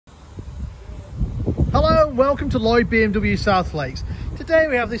and welcome to Lloyd BMW South Lakes. Today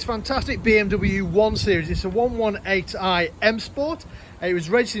we have this fantastic BMW 1 Series. It's a 118i M Sport. It was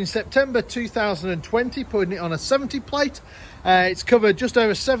registered in September 2020, putting it on a 70 plate. It's covered just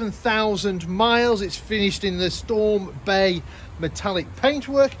over 7,000 miles. It's finished in the Storm Bay metallic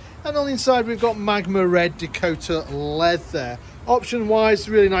paintwork, and on the inside we've got magma red Dakota leather. Option wise,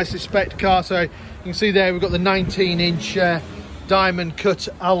 really nicely spec'd car. So you can see there we've got the 19-inch diamond cut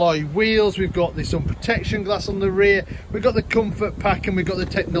alloy wheels. We've got the sun protection glass on the rear, we've got the comfort pack, and we've got the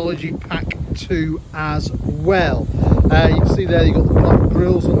technology pack too as well. You can see there you've got the black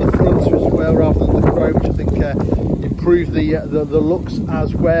grills on the front as well rather than the chrome, which I think improve the looks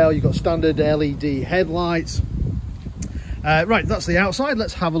as well. You've got standard LED headlights. Right, that's the outside.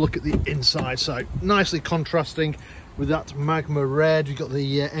 Let's have a look at the inside. So nicely contrasting with that magma red. We've got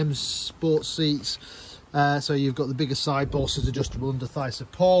the M Sport seats. So you've got the bigger side bolsters, adjustable under thigh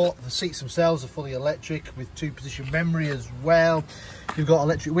support. The seats themselves are fully electric with 2-position memory as well. You've got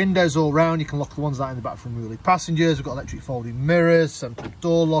electric windows all round. You can lock the ones out in the back for unruly passengers. We've got electric folding mirrors, central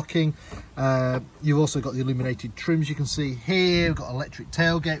door locking. You've also got the illuminated trims you can see here. We've got electric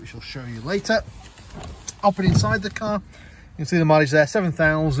tailgate, which I'll show you later. Hopping inside the car, you can see the mileage there,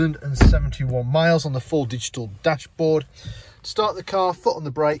 7,071 miles on the full digital dashboard. To start the car, foot on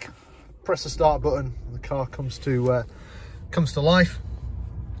the brake, press the start button, and the car comes to life.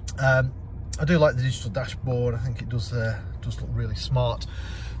 I do like the digital dashboard. I think it does look really smart.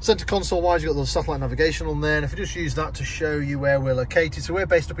 Centre console wise, you've got the satellite navigation on there, and if I just use that to show you where we're located, so we're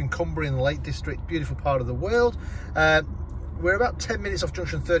based up in Cumbria in the Lake District, beautiful part of the world. We're about 10 minutes off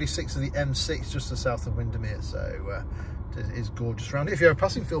junction 36 of the M6, just to the south of Windermere, so it is gorgeous around here. If you're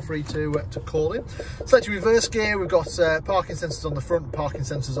passing, feel free to call in. Select your reverse gear. We've got parking sensors on the front, parking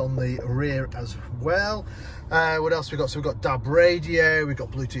sensors on the rear as well. What else we've got? So we've got DAB radio, we've got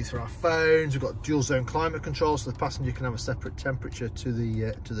Bluetooth for our phones, we've got dual zone climate control, so the passenger can have a separate temperature to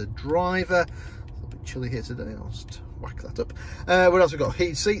the driver. It's a little bit chilly here today, I'll just whack that up. What else we've got?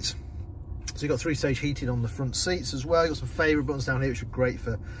 Heated seats. So you've got 3-stage heating on the front seats as well. You've got some favourite buttons down here, which are great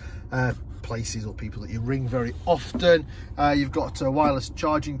for places or people that you ring very often. You've got a wireless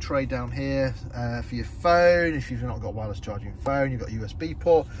charging tray down here for your phone. If you've not got a wireless charging phone, you've got a USB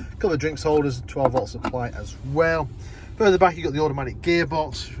port, a couple of drinks holders, 12-volt supply as well. Further back, you've got the automatic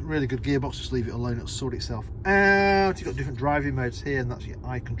gearbox, really good gearbox. Just leave it alone, it'll sort itself out. You've got different driving modes here, and that's your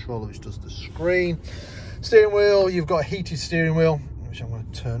eye controller, which does the screen. Steering wheel, you've got a heated steering wheel, which I'm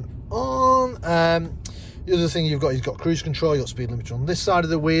going to turn on. The other thing you've got cruise control. You've got speed limiter on this side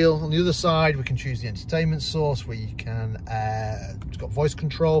of the wheel. On the other side, we can choose the entertainment source, where you can it's got voice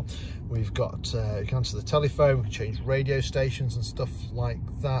control. We've got you can answer the telephone, we can change radio stations and stuff like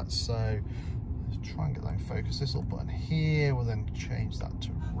that. So let's try and get that in focus. This little button here will then change that to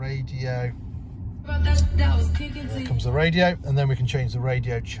radio. There comes the radio, and then we can change the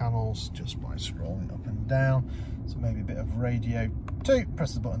radio channels just by scrolling up and down. So maybe a bit of radio 2,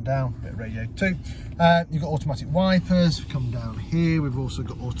 press the button down, a bit of radio 2. You've got automatic wipers, come down here. We've also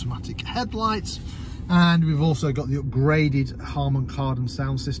got automatic headlights, and we've also got the upgraded Harman Kardon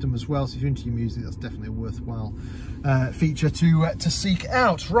sound system as well. So if you're into your music, that's definitely a worthwhile feature to seek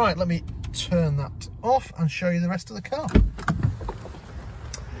out. Right, let me turn that off and show you the rest of the car.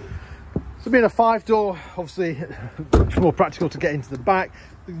 So being a 5-door, obviously much more practical to get into the back.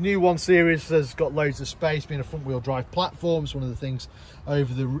 The new 1 Series has got loads of space. Being a front-wheel drive platform, it's one of the things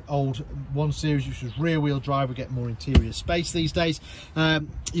over the old 1 Series, which was rear-wheel drive. We get more interior space these days.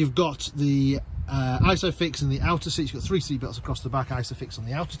 You've got the ISOFIX in the outer seats. You've got 3 seat belts across the back, ISOFIX on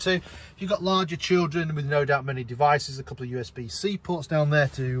the outer 2. If you've got larger children with no doubt many devices, a couple of USB-C ports down there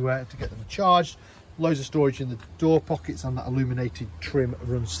to get them charged. Loads of storage in the door pockets, and that illuminated trim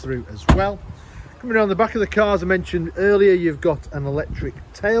runs through as well. Coming around the back of the car, as I mentioned earlier, you've got an electric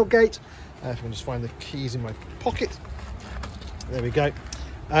tailgate. If I can just find the keys in my pocket. There we go.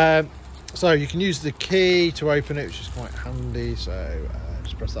 So you can use the key to open it, which is quite handy. So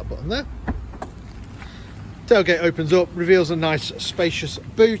just press that button there. Tailgate opens up, reveals a nice spacious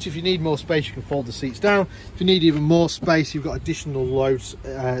boot. If you need more space, you can fold the seats down. If you need even more space, you've got additional low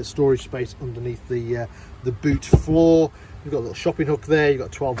storage space underneath the boot floor. You've got a little shopping hook there. You've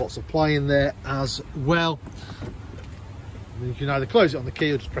got 12-volt supply in there as well. And you can either close it on the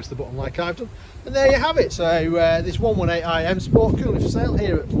key or just press the button like I've done. And there you have it. So this 118i M Sport currently for sale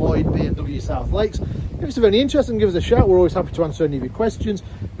here at Lloyd BMW South Lakes. If it's of any interest, then give us a shout. We're always happy to answer any of your questions.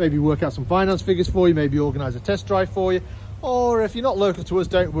 Maybe work out some finance figures for you. Maybe organise a test drive for you. Or if you're not local to us,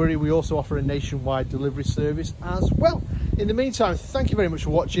 don't worry. We also offer a nationwide delivery service as well. In the meantime, thank you very much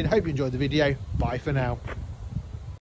for watching. Hope you enjoyed the video. Bye for now.